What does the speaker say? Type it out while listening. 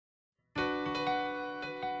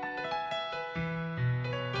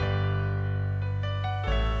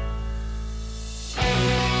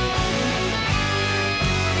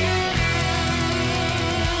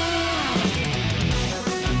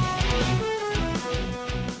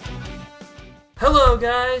Hello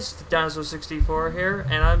guys, Dinosaur64 here,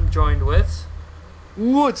 and I'm joined with...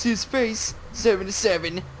 What's his face?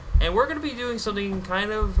 7-7. And we're going to be doing something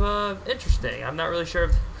kind of interesting. I'm not really sure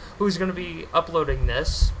who's going to be uploading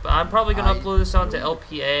this, but I'm probably going to upload this onto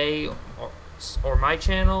LPA or my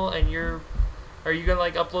channel, and are you going to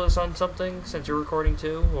like upload this on something since you're recording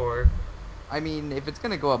too, or... I mean, if it's going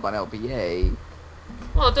to go up on LPA...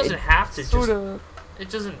 Well, it doesn't have to It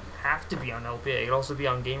doesn't have to be on LPA. It could also be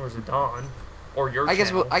on Gamers of Dawn. Or your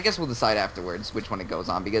channel. I guess we'll decide afterwards which one it goes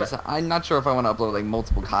on, because I'm not sure if I want to upload like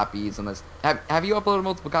multiple copies unless... Have you uploaded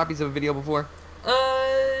multiple copies of a video before?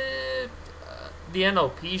 The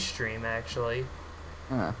NLP stream, actually.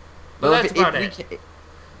 Huh. But that's about it.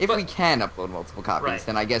 If we can upload multiple copies,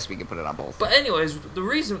 then I guess we can put it on both. But anyways,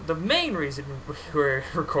 the main reason we're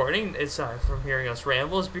recording, aside from hearing us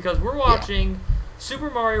ramble, is because we're watching...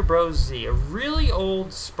 Super Mario Bros. Z, a really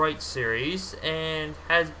old sprite series, and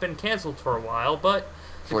has been canceled for a while, but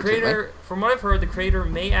the creator, from what I've heard, the creator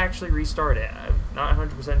may actually restart it. I'm not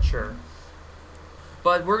 100% sure.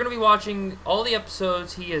 But we're going to be watching all the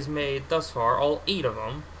episodes he has made thus far, all 8 of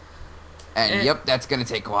them. And yep, that's going to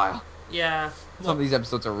take a while. Yeah. Some of these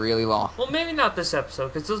episodes are really long. Well, maybe not this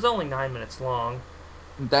episode, because it's only 9 minutes long.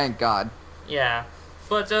 Thank God. Yeah.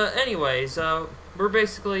 But anyways, we're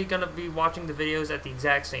basically going to be watching the videos at the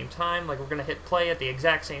exact same time. Like, we're going to hit play at the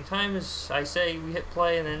exact same time as I say we hit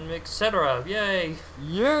play, and then etc. Yay!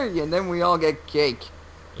 Yay! And then we all get cake.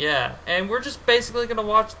 Yeah, and we're just basically going to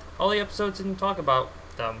watch all the episodes and talk about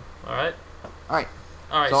them. Alright? Alright.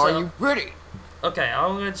 Alright, so are you ready? Okay,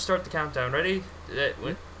 I'm going to start the countdown. Ready?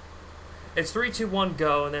 It's 3, 2, 1,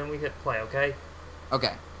 go, and then we hit play, okay?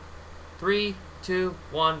 Okay. 3, 2,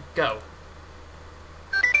 1, go.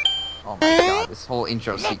 Oh my God, this whole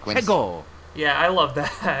intro sequence. Yeah, I love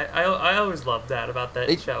that. I always loved that about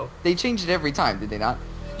that show. They changed it every time, did they not?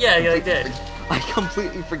 Yeah, they did. I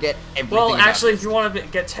completely forget everything. Well, actually, if you want to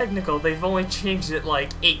get technical, they've only changed it like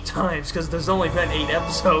 8 times, because there's only been 8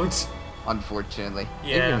 episodes. Unfortunately.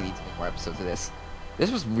 Yeah. They really need to make more episodes of this. This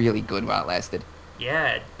was really good while it lasted.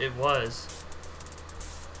 Yeah, it was.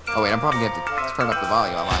 Oh wait, I'm probably going to have to turn up the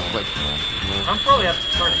volume on mine quick. I'm probably have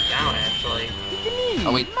to turn it down, actually.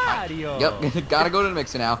 Oh wait, yep, gotta go to the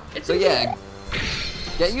mixer now. So yeah,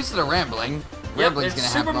 get used to the rambling. Rambling's gonna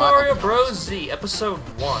happen. Super Mario Bros. Z, Episode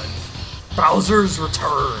 1, Bowser's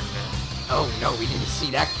Return. Oh no, we didn't see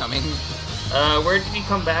that coming. Where did he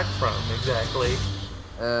come back from, exactly?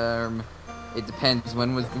 It depends.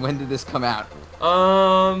 When did this come out?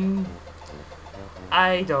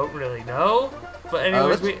 I don't really know. But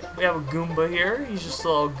anyways, we have a Goomba here. He's just a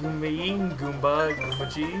little Goomba,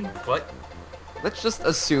 Goomba-G. What? Let's just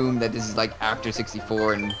assume that this is like after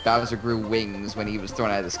 64 and Bowser grew wings when he was thrown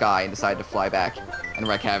out of the sky and decided to fly back and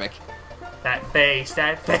wreak havoc. That face,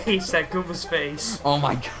 that Goomba's face. Oh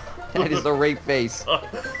my God, that is the rape face.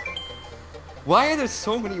 Why are there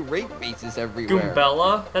so many rape faces everywhere?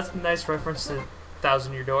 Goombella? That's a nice reference to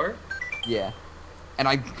Thousand Year Door. Yeah. And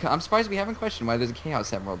I'm surprised we haven't questioned why there's a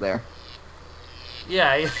Chaos Emerald there.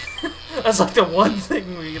 Yeah, that's like the one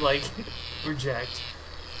thing we, like, reject.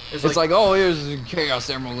 It's like, oh, here's a Chaos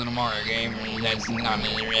Emerald in a Mario game, and that's not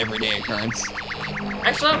an everyday occurrence.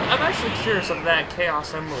 Actually, I'm actually curious of that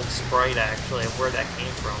Chaos Emerald sprite, actually, of where that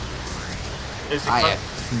came from. I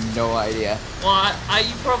have no idea. Well,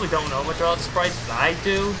 you probably don't know much about the sprites, but I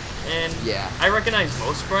do, and I recognize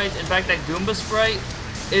most sprites. In fact, that Goomba sprite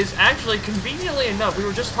is actually, conveniently enough, we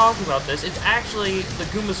were just talking about this, it's actually the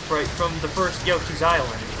Goomba sprite from the first Yoshi's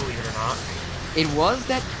Island, believe it or not. It was?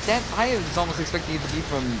 That I was almost expecting it to be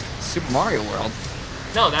from Super Mario World.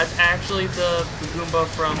 No, that's actually the Goomba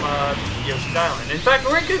from Yoshi's Island. In fact,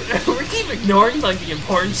 we keep ignoring, like, the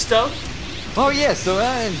important stuff. Oh yeah, so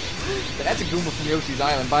that's a Goomba from Yoshi's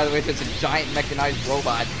Island. By the way, there's a giant mechanized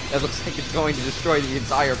robot that looks like it's going to destroy the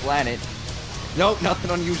entire planet. Nope,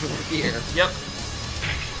 nothing unusual here. Yep.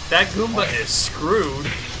 That Goomba is screwed.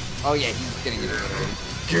 Oh yeah, he's getting it.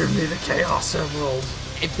 Give me the Chaos Emerald.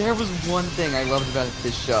 If there was one thing I loved about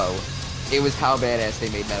this show, it was how badass they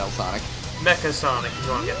made Metal Sonic. Mecha Sonic, if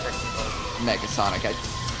you want to get technical. Mecha Sonic.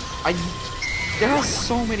 There are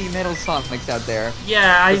so many Metal Sonics out there.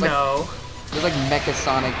 Yeah, I know. There's like Mecha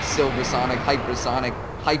Sonic, Silver Sonic, Hyper Sonic,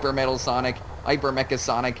 Hyper Metal Sonic, Hyper Mecha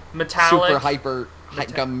Sonic, Metallic, Super Hyper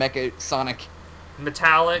Mecha Sonic.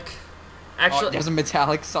 Metallic. Actually, there's a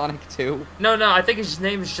Metallic Sonic too. No, I think his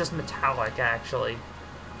name is just Metallic, actually.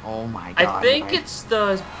 Oh my God. I think it's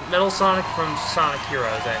the Metal Sonic from Sonic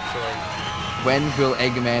Heroes, actually. When will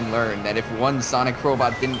Eggman learn that if one Sonic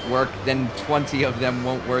robot didn't work, then 20 of them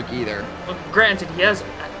won't work either? Well, granted, he has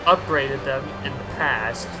upgraded them in the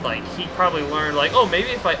past, like, he probably learned, like, oh, maybe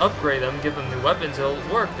if I upgrade them, give them new weapons, it'll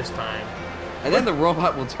work this time. And then the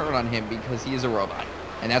robot will turn on him because he is a robot.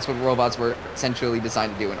 And that's what robots were essentially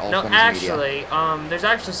designed to do in all forms of media. There's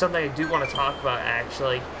actually something I do want to talk about,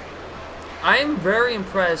 actually. I am very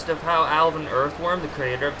impressed of how Alvin Earthworm, the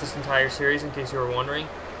creator of this entire series, in case you were wondering,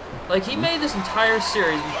 like, he made this entire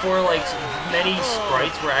series before, like, many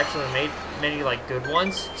sprites were actually made, many, like, good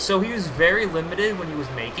ones. So he was very limited when he was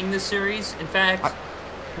making this series. In fact,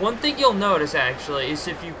 one thing you'll notice, actually, is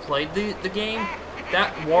if you played the game,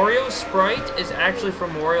 that Wario sprite is actually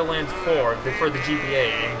from Wario Land 4 for the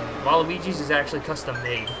GBA, and Waluigi's is actually custom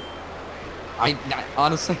made.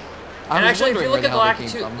 Honestly, and actually, if you look at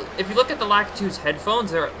the Lakitu's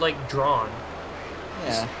headphones, they're like drawn.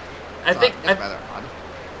 Yeah, I think that's rather odd.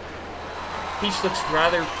 Peach looks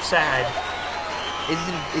rather sad.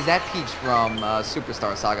 Is that Peach from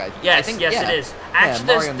Superstar Saga? Yes, it is.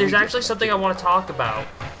 Actually, there's actually something I want to talk about.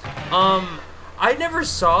 I never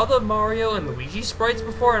saw the Mario and Luigi sprites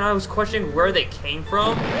before, and I was questioning where they came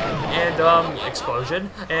from. And, explosion.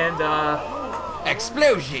 And,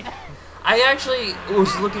 explosion! I actually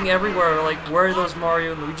was looking everywhere, like, where those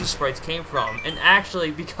Mario and Luigi sprites came from. And actually,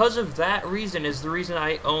 because of that reason is the reason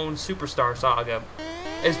I own Superstar Saga.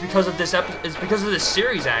 Is because of this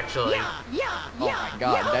series, actually. Oh my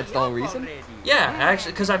god, that's the whole reason? Yeah,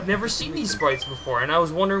 actually, because I've never seen these sprites before, and I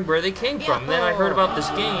was wondering where they came from. And then I heard about this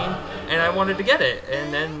game, and I wanted to get it.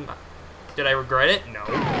 And then, did I regret it? No.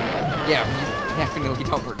 Yeah, you definitely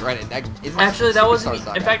don't regret it. Actually, that wasn't.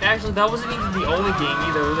 In fact, actually, that wasn't even the only game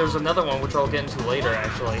either. There was another one which I'll get into later.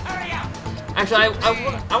 Actually,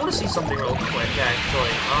 I want to see something real quick.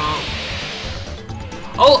 Actually,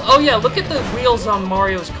 Oh yeah, look at the wheels on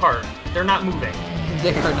Mario's cart. They're not moving.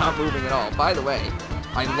 They are not moving at all. By the way,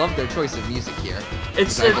 I love their choice of music here.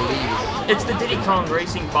 It's the Diddy Kong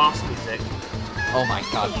Racing boss music. Oh my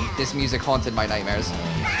god, this music haunted my nightmares.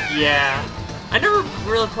 Yeah. I never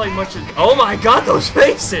really played much of... Oh my god, those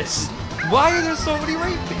faces! Why are there so many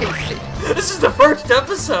rape faces? This is the first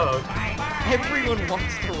episode! Everyone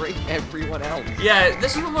wants to rape everyone else. Yeah,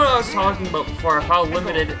 this is what I was talking about before, of how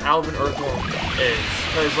limited Alvin Earthworm is.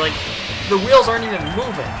 Because, like, the wheels aren't even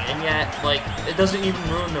moving, and yet, like, it doesn't even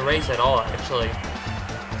ruin the race at all, actually.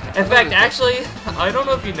 In fact, actually, I don't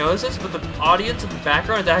know if you noticed this, but the audience in the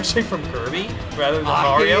background is actually from Kirby, rather than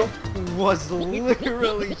Mario. I was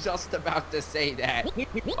literally just about to say that.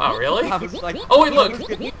 Wow, really? I was like, oh, wait, look!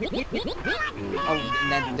 Oh,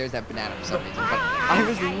 and then there's that banana for some reason. But I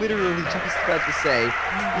was literally just about to say,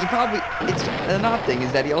 it's an odd thing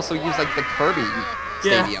is that he also used, like, the Kirby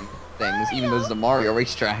Stadium things, even though it's a Mario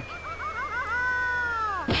racetrack.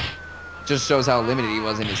 Just shows how limited he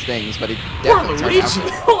was in his things, but it definitely Poor Luigi!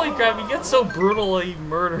 Holy crap, he gets so brutally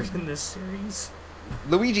murdered in this series.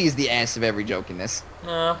 Luigi is the ass of every joke in this.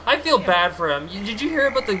 I feel bad for him. Did you hear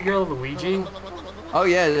about the girl Luigi? Oh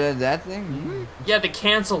yeah, that thing? Mm-hmm. Yeah, they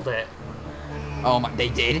canceled it. Oh my, they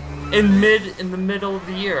did? In the middle of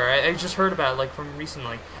the year. I just heard about it, like, from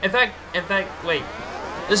recently. In fact, wait.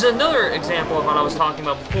 This is another example of what I was talking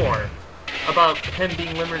about before. About him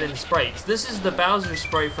being limited in sprites. This is the Bowser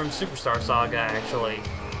sprite from Superstar Saga, actually.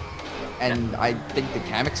 And I think the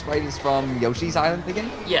Kamek sprite is from Yoshi's Island again?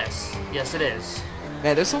 Yes. Yes, it is.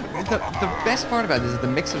 Man, there's the best part about this is the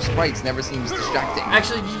mix of sprites never seems distracting.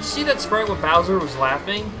 Actually, did you see that sprite where Bowser was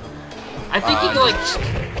laughing? I think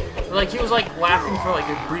he was like laughing for like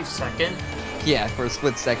a brief second. Yeah, for a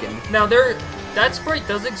split second. Now that sprite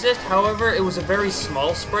does exist, however, it was a very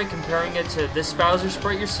small sprite comparing it to this Bowser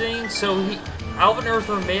sprite you're seeing, so Alvin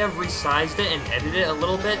Earthworm may have resized it and edited it a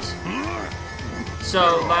little bit.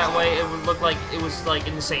 So that way it would look like it was like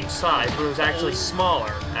in the same size, but it was actually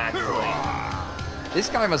smaller, actually. This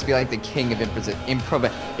guy must be like the king of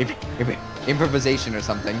improvisation or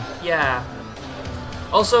something. Yeah.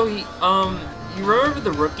 Also, you remember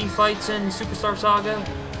the rookie fights in Superstar Saga?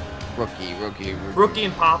 Rookie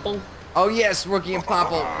and Popple? Oh yes, Rookie and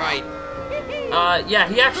Popple, right. Yeah,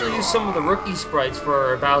 he actually used some of the rookie sprites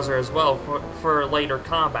for Bowser as well, for later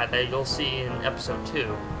combat that you'll see in episode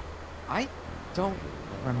 2. I don't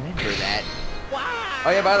remember that. Wow.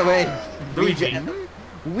 Oh yeah, by the way, Luigi.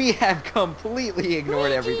 We have completely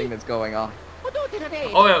ignored everything that's going on.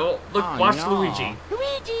 Oh yeah, well, look, watch Luigi.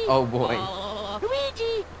 Oh boy.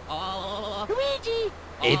 Luigi. Luigi.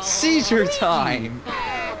 It's seizure time.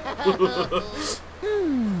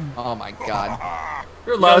 Oh my god.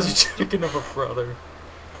 You're a lousy chicken of a brother.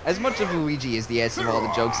 As much of Luigi as the ass of all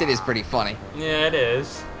the jokes, it is pretty funny. Yeah, it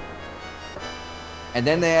is. And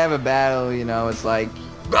then they have a battle, you know, it's like,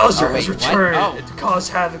 Bowser Oh, has wait, what? returned Oh. to cause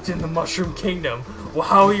havoc in the Mushroom Kingdom. Well,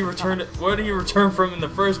 how he returned, what he returned from in the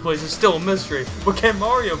first place is still a mystery. But can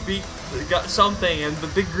Mario got something and the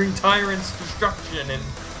big green tyrant's destruction and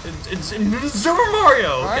Super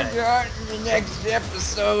Mario? Okay. I'm on the next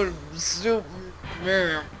episode of Super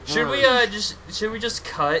Mario. Should we just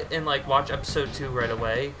cut and like watch episode 2 right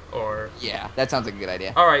away, or? Yeah, that sounds like a good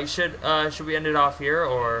idea. All right, should we end it off here,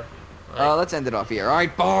 or? Let's end it off here. All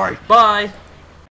right, bye. Bye.